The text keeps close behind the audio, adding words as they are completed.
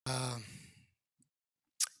Um,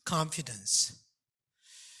 Confidence.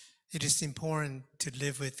 It is important to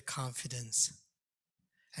live with confidence.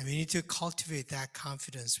 And we need to cultivate that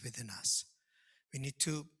confidence within us. We need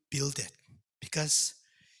to build it because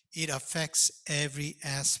it affects every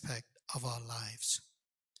aspect of our lives.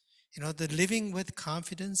 The living with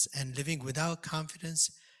confidence and living without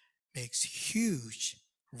confidence makes huge,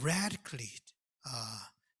 radically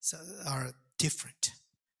so are different.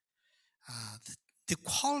 The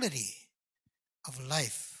quality of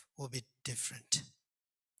life will be different.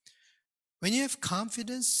 When you have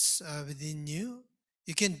confidence within you,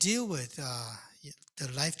 you can deal with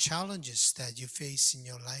the life challenges that you face in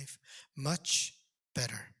your life much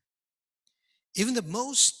better. Even the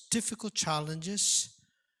most difficult challenges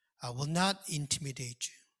will not intimidate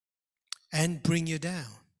you and bring you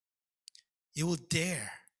down. You will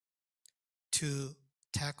dare to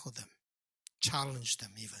tackle them, challenge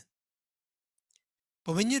them even.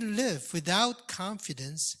 But when you live without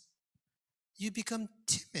confidence, you become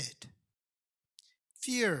timid.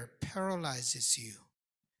 Fear paralyzes you.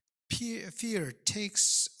 Fear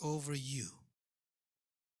takes over you.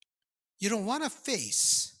 You don't want to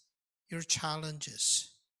face your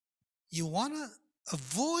challenges. You want to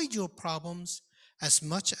avoid your problems as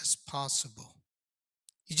much as possible.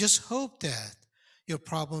 You just hope that your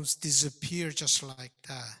problems disappear just like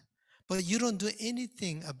that. But you don't do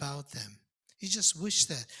anything about them. You just wish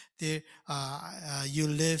that you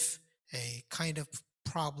live a kind of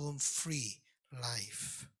problem-free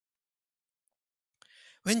life.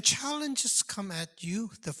 When challenges come at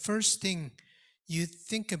you, the first thing you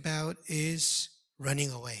think about is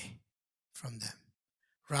running away from them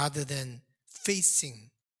rather than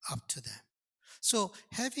facing up to them. So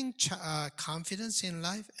having confidence in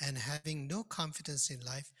life and having no confidence in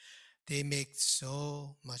life, they make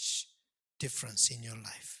so much difference in your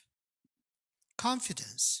life.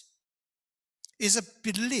 Confidence is a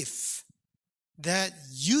belief that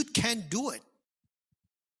you can do it.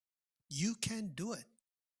 You can do it.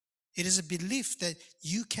 It is a belief that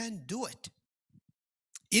you can do it.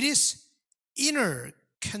 It is inner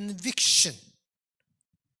conviction.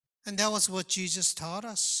 And that was what Jesus taught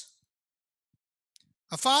us.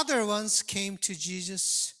 A father once came to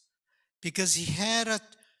Jesus because he had a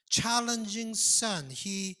challenging son.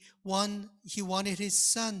 He wanted his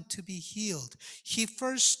son to be healed. He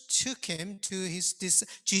first took him to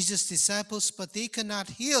Jesus' disciples, but they could not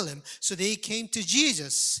heal him. So they came to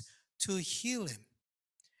Jesus to heal him.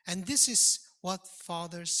 And this is what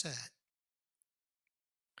Father said.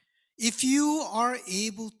 If you are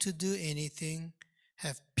able to do anything,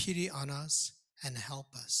 have pity on us and help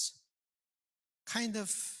us. Kind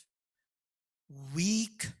of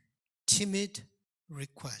weak, timid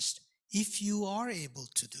request. If you are able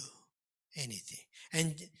to do anything.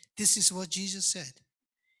 And this is what Jesus said.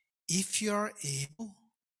 If you are able,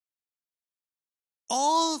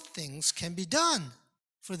 all things can be done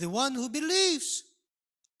for the one who believes.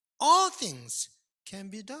 All things can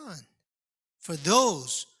be done for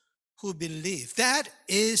those who believe. That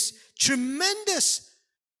is tremendous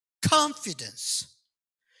confidence.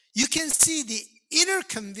 You can see the inner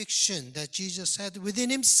conviction that Jesus had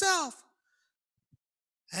within himself.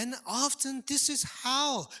 And often this is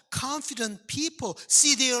how confident people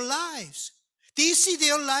see their lives. They see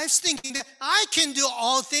their lives thinking that I can do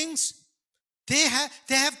all things. They have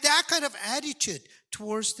that kind of attitude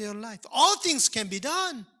towards their life. All things can be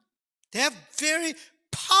done. They have very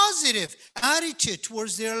positive attitude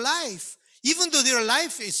towards their life, even though their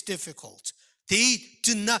life is difficult.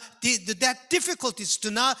 That difficulties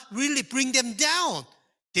do not really bring them down.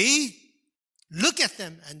 They look at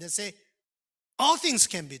them and they say, all things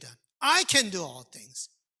can be done. I can do all things.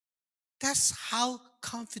 That's how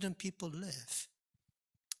confident people live.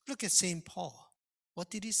 Look at St. Paul. What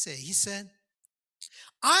did he say? He said,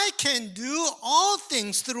 I can do all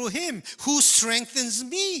things through him who strengthens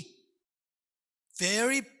me.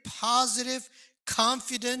 Very positive,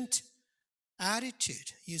 confident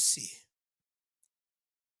attitude, you see.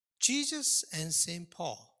 Jesus and St.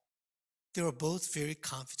 Paul, they were both very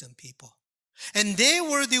confident people. And they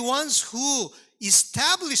were the ones who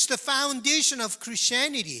established the foundation of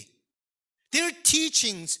Christianity. Their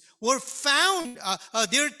teachings were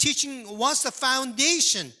their teaching was the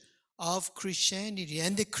foundation of Christianity.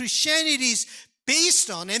 And the Christianity is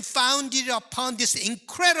based on and founded upon this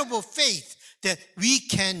incredible faith that we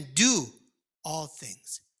can do all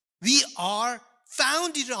things. We are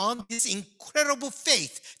founded on this incredible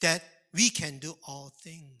faith that we can do all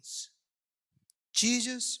things.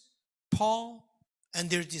 Jesus, Paul, and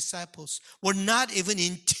their disciples were not even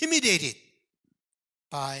intimidated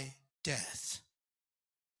by death.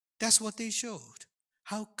 That's what they showed.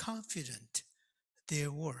 how confident they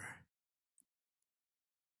were.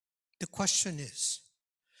 The question is,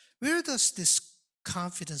 where does this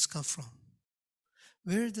confidence come from?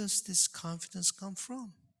 Where does this confidence come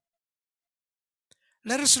from?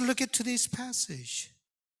 Let us look at today's passage.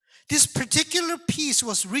 This particular piece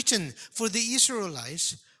was written for the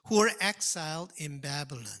Israelites who were exiled in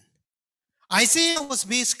Babylon. Isaiah was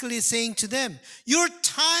basically saying to them, your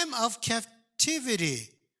time of captivity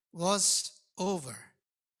was over.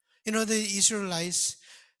 You know, the Israelites,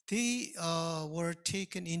 they were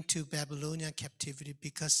taken into Babylonian captivity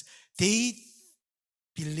because they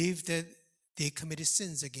believed that they committed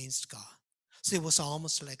sins against God. So it was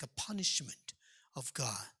almost like a punishment of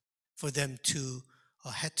God for them to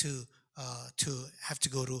have to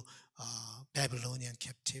go to Babylonian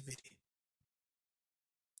captivity.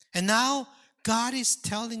 And now God is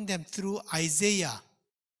telling them through Isaiah,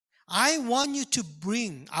 I want to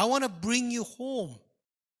bring you home.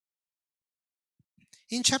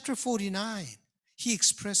 In chapter 49, he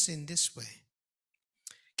expressed in this way,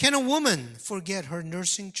 can a woman forget her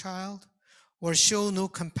nursing child or show no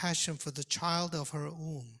compassion for the child of her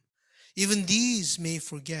womb? Even these may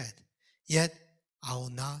forget, yet I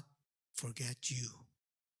will not forget you.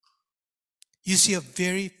 You see a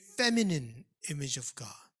very feminine image of God.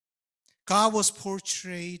 God was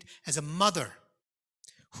portrayed as a mother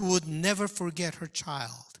who would never forget her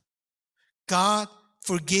child. God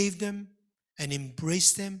forgave them and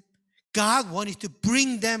embraced them. God wanted to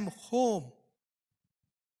bring them home.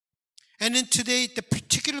 And then today, the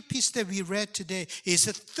particular piece that we read today is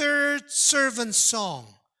the third servant song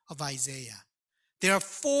of Isaiah. There are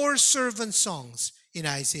 4 servant songs in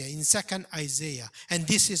Isaiah, in 2nd Isaiah, and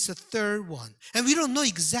this is the third one. And we don't know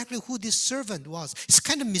exactly who this servant was. It's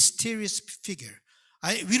kind of mysterious figure.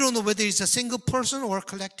 We don't know whether it's a single person or a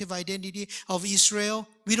collective identity of Israel.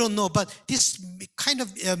 We don't know, but this kind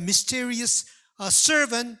of mysterious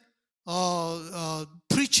servant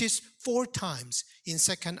preaches 4 times in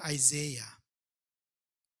 2nd Isaiah.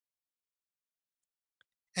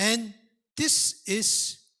 And this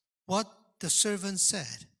is what the servant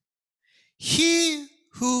said. He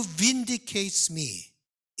who vindicates me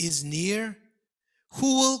is near,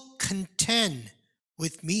 who will contend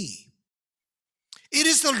with me. It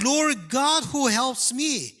is the Lord God who helps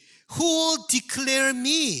me, who will declare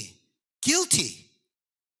me guilty.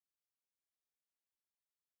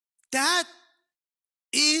 That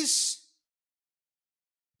is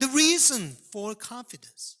the reason for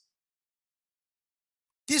confidence.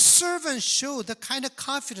 These servants show the kind of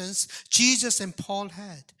confidence Jesus and Paul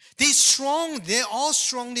had. They all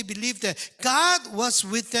strongly believed that God was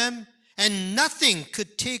with them and nothing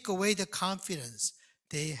could take away the confidence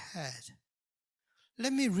they had.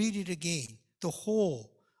 Let me read it again, the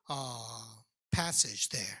whole passage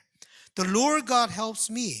there. The Lord God helps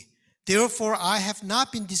me, therefore I have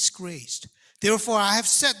not been disgraced. Therefore I have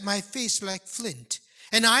set my face like flint,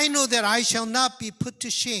 and I know that I shall not be put to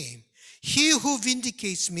shame. He who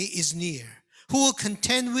vindicates me is near, who will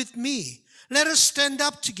contend with me. Let us stand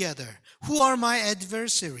up together. Who are my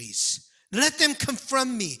adversaries? Let them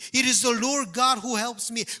confront me. It is the Lord God who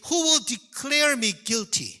helps me, who will declare me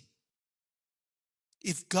guilty.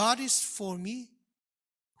 If God is for me,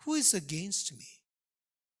 who is against me?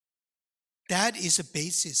 That is a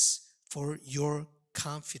basis for your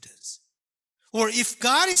confidence. Or if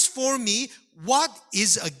God is for me, what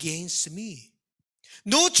is against me?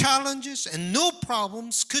 No challenges and no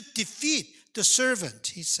problems could defeat the servant,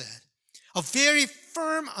 he said. A very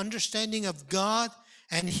firm understanding of God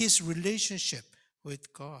and his relationship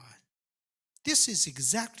with God. This is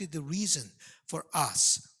exactly the reason for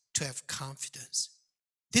us to have confidence.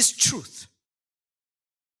 This truth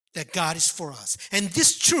that God is for us. And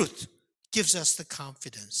this truth gives us the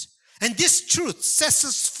confidence. And this truth sets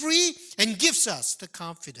us free and gives us the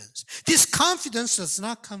confidence. This confidence does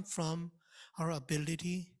not come from our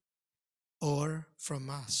ability or from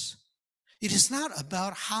us. It is not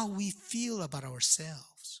about how we feel about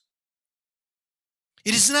ourselves.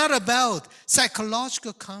 It is not about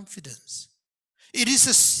psychological confidence. It is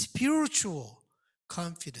a spiritual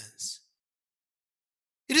confidence.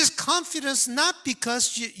 It is confidence not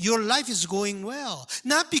because your life is going well,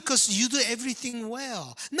 not because you do everything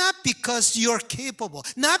well, not because you're capable,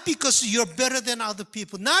 not because you're better than other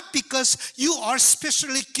people, not because you are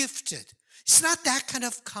specially gifted. It's not that kind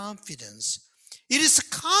of confidence. It is a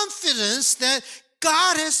confidence that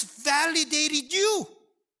God has validated you.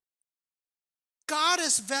 God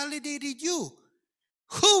has validated you.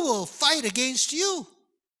 Who will fight against you?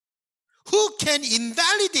 Who can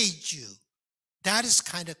invalidate you? That is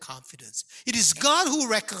kind of confidence. It is God who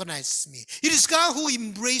recognizes me. It is God who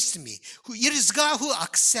embraced me. It is God who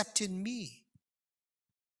accepted me.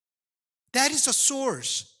 That is a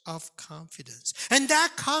source of confidence. And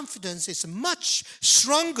that confidence is much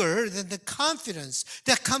stronger than the confidence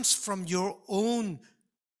that comes from your own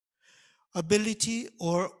ability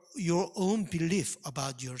or your own belief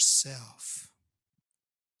about yourself.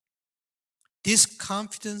 This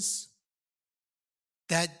confidence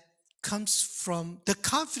that comes from that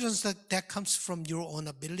comes from your own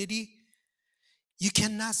ability, you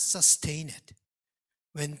cannot sustain it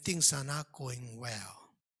when things are not going well,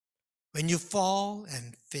 when you fall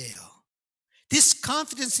and fail. This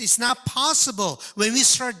confidence is not possible when we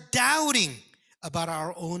start doubting about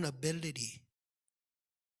our own ability.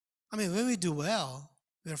 When we do well,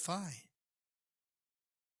 we're fine.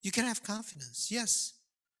 You can have confidence, yes.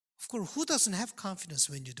 Of course, who doesn't have confidence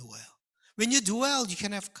when you do well? When you do well, you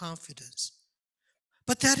can have confidence.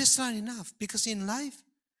 But that is not enough, because in life,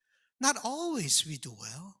 not always we do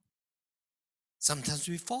well. Sometimes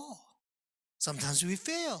we fall. Sometimes we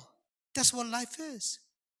fail. That's what life is.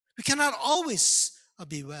 We cannot always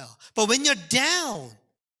be well. But when you're down,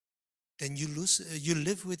 then you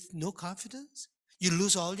live with no confidence. You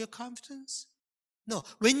lose all your confidence. No,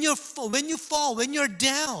 when you fall, when you're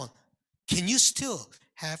down, can you still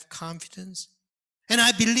have confidence? And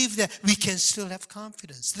I believe that we can still have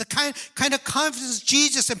confidence. The kind of confidence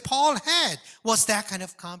Jesus and Paul had was that kind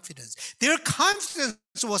of confidence. Their confidence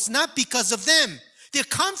was not because of them. Their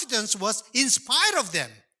confidence was in spite of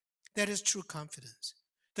them. That is true confidence.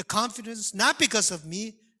 The confidence not because of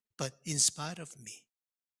me, but in spite of me.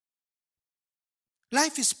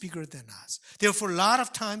 Life is bigger than us. Therefore, a lot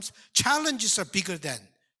of times, challenges are bigger than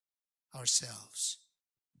ourselves.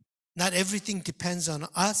 Not everything depends on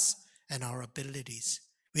us and our abilities.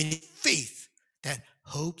 We need faith that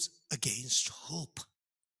hopes against hope.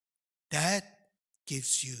 That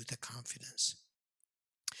gives you the confidence.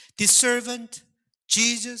 This servant,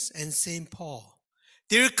 Jesus and St. Paul,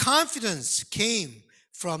 their confidence came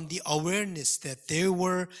from the awareness that they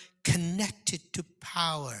were connected to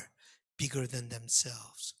power bigger than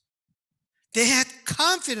themselves. They had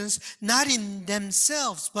confidence not in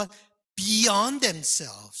themselves, but beyond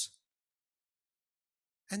themselves.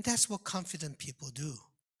 And that's what confident people do.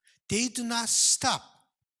 They do not stop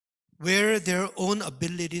where their own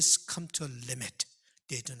abilities come to a limit.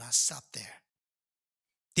 They do not stop there.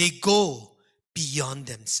 They go beyond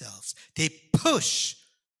themselves. They push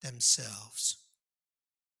themselves.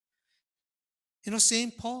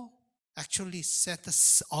 St. Paul actually said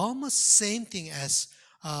the almost same thing as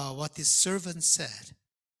what this servant said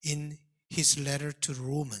in his letter to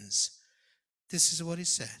Romans. This is what he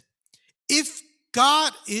said. If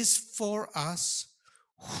God is for us,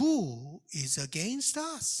 who is against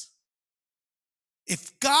us?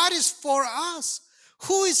 If God is for us,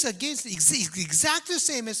 who is against us? Exactly the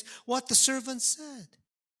same as what the servant said.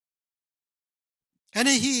 And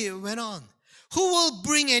then he went on. Who will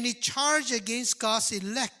bring any charge against God's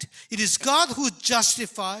elect? It is God who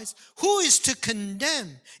justifies. Who is to condemn?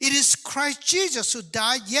 It is Christ Jesus who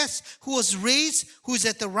died, yes, who was raised, who is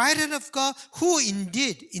at the right hand of God, who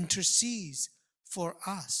indeed intercedes for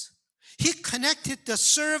us. He connected the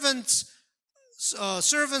servant's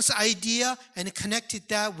idea and connected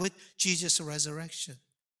that with Jesus' resurrection.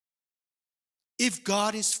 If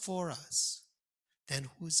God is for us, then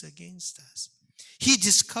who's against us? He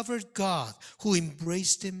discovered God who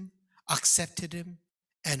embraced him, accepted him,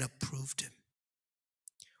 and approved him.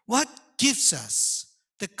 What gives us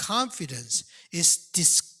the confidence is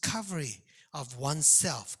discovery of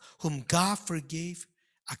oneself, whom God forgave,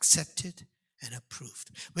 accepted, and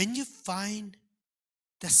approved. When you find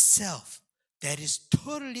the self that is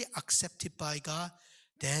totally accepted by God,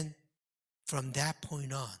 then from that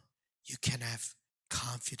point on, you can have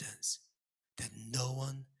confidence that no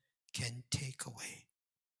one can take away.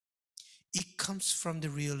 It comes from the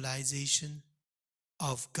realization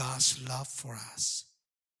of God's love for us.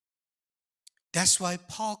 That's why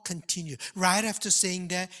Paul continued. Right after saying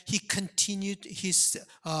that, he continued his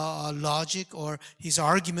logic or his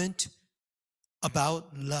argument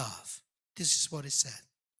about love. This is what he said.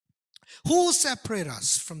 Who will separate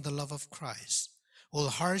us from the love of Christ? Will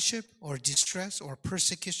hardship or distress or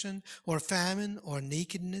persecution or famine or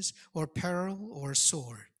nakedness or peril or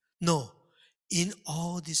sword? No, in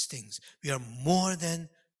all these things, we are more than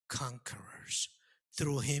conquerors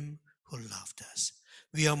through him who loved us.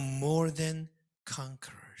 We are more than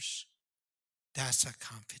conquerors. That's our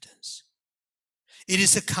confidence. It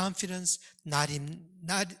is a confidence not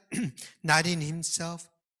in himself,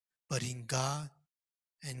 but in God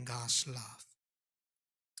and God's love.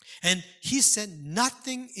 And he said,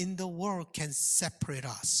 nothing in the world can separate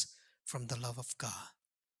us from the love of God.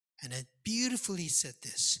 And then beautifully said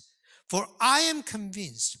this, for I am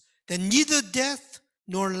convinced that neither death,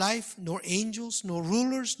 nor life, nor angels, nor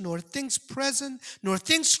rulers, nor things present, nor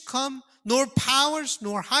things come, nor powers,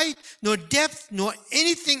 nor height, nor depth, nor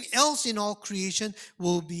anything else in all creation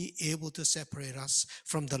will be able to separate us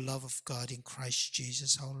from the love of God in Christ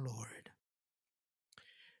Jesus our Lord.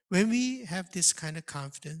 When we have this kind of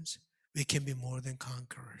confidence, we can be more than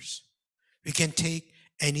conquerors. We can take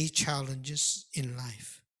any challenges in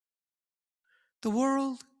life. The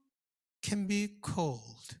world can be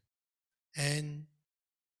cold and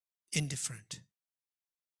indifferent.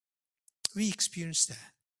 We experience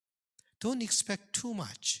that. Don't expect too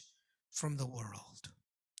much from the world.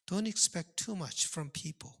 Don't expect too much from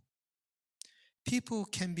people. People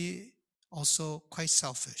can be also quite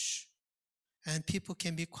selfish, and people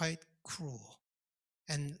can be quite cruel.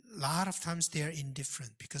 And a lot of times they are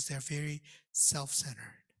indifferent because they're very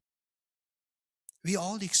self-centered. We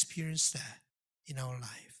all experience that in our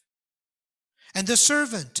life. And the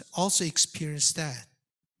servant also experienced that.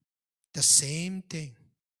 The same thing.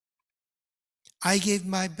 I gave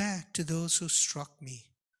my back to those who struck me,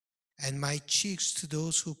 and my cheeks to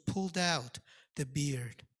those who pulled out the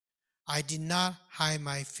beard. I did not hide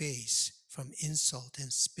my face from insult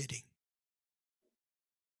and spitting.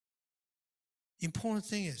 Important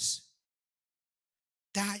thing is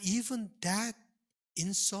that even that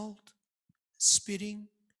insult, spitting,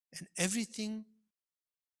 and everything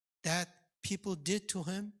that people did to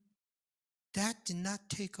him, that did not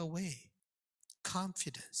take away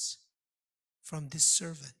confidence from this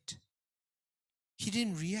servant. He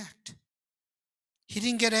didn't react. He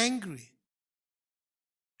didn't get angry.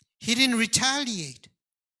 He didn't retaliate.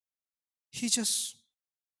 He just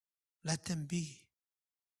let them be.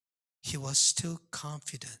 He was still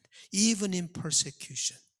confident, even in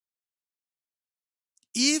persecution.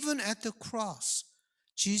 Even at the cross,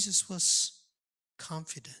 Jesus was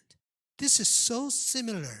confident. This is so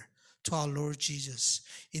similar to our Lord Jesus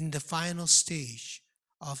in the final stage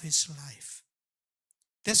of his life.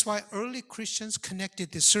 That's why early Christians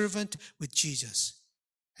connected the servant with Jesus.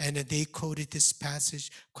 And they quoted this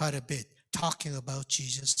passage quite a bit, talking about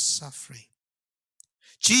Jesus' suffering.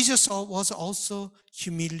 Jesus was also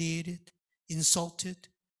humiliated, insulted,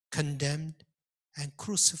 condemned, and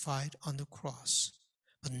crucified on the cross.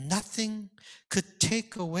 But nothing could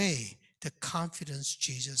take away the confidence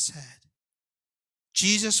Jesus had.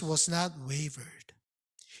 Jesus was not wavered.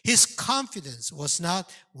 His confidence was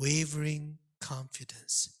not wavering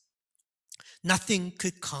confidence. Nothing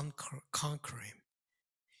could conquer him.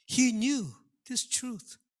 He knew this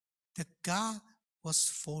truth, that God was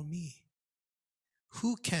for me.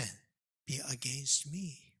 Who can be against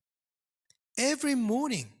me? Every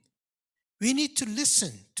morning, we need to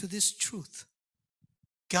listen to this truth.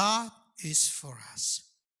 God is for us.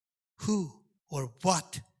 Who or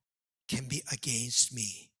what can be against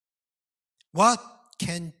me? What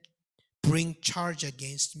can bring charge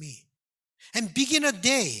against me? And begin a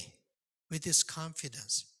day with this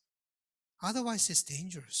confidence. Otherwise, it's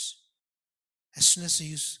dangerous. As soon as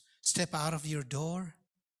you step out of your door,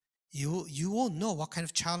 you won't know what kind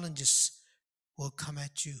of challenges will come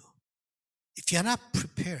at you. If you're not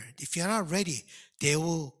prepared, if you're not ready, they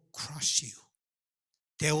will crush you.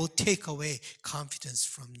 They will take away confidence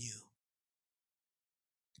from you.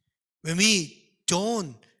 When we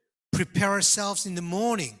don't prepare ourselves in the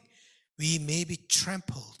morning, we may be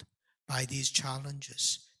trampled by these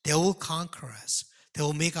challenges. They will conquer us. They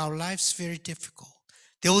will make our lives very difficult.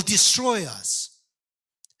 They will destroy us.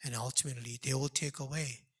 And ultimately, they will take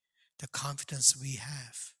away the confidence we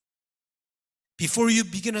have. Before you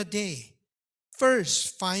begin a day,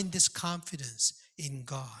 first find this confidence in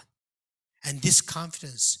God. And this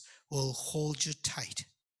confidence will hold you tight.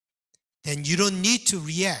 Then you don't need to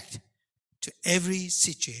react to every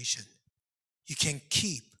situation. You can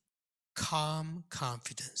keep calm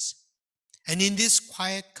confidence. And in this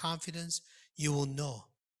quiet confidence, you will know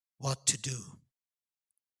what to do.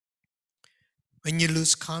 When you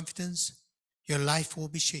lose confidence, your life will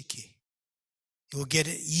be shaky. You will get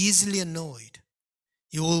easily annoyed.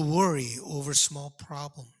 You will worry over small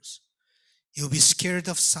problems. You'll be scared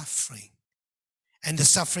of suffering. And the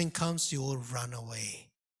suffering comes, you will run away.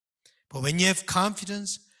 But when you have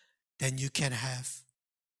confidence, then you can have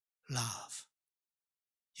love.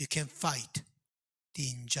 You can fight the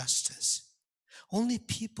injustice. Only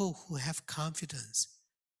people who have confidence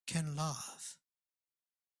can love.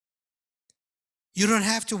 You don't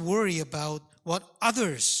have to worry about what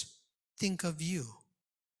others think of you.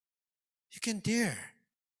 You can dare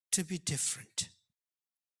to be different.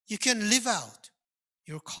 You can live out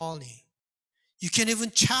your calling. You can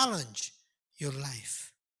even challenge your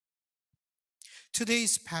life. Today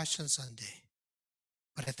is Passion Sunday,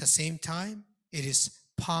 but at the same time, it is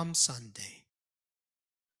Palm Sunday.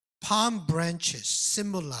 Palm branches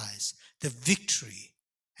symbolize the victory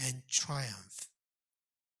and triumph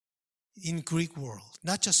in Greek world,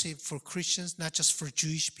 not just for Christians, not just for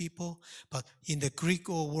Jewish people, but in the Greek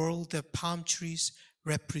world, the palm trees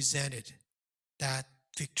represented that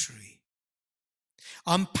victory.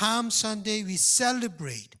 On Palm Sunday, we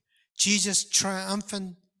celebrate Jesus'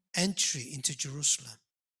 triumphant entry into Jerusalem.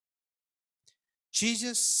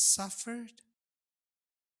 Jesus suffered,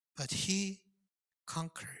 but he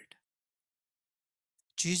conquered.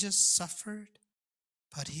 Jesus suffered,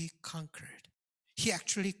 but he conquered. He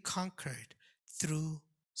actually conquered through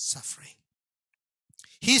suffering.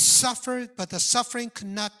 He suffered, but the suffering could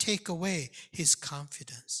not take away his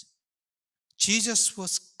confidence. Jesus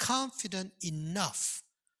was confident enough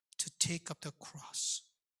to take up the cross.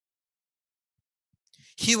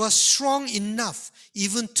 He was strong enough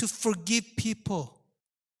even to forgive people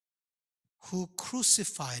who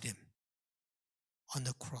crucified him on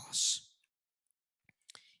the cross.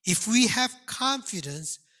 If we have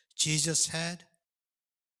confidence, Jesus said,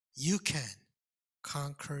 you can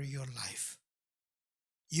conquer your life.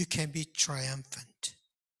 You can be triumphant.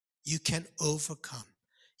 You can overcome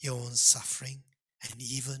your own suffering and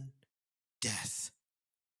even death.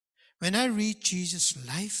 When I read Jesus'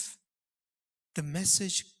 life, the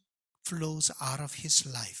message flows out of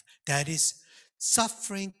his life. That is,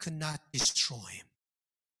 suffering could not destroy him.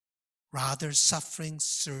 Rather, suffering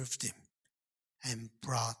served him and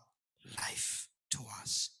brought life to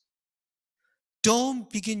us. Don't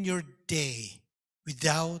begin your day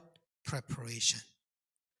without preparation.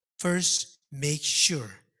 First, make sure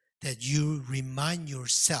that you remind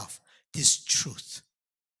yourself this truth.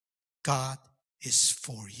 God is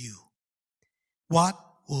for you. What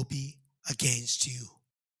will be against you?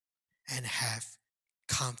 And have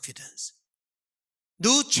confidence.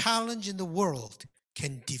 No challenge in the world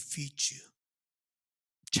can defeat you.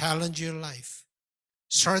 Challenge your life.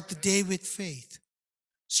 Start the day with faith.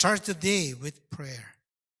 Start the day with prayer.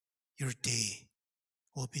 Your day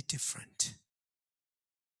will be different.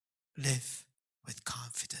 Live with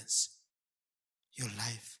confidence. Your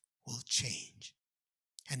life will change.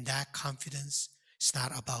 And that confidence is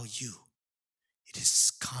not about you. It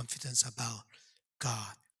is confidence about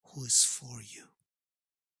God who is for you.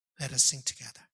 Let us sing together.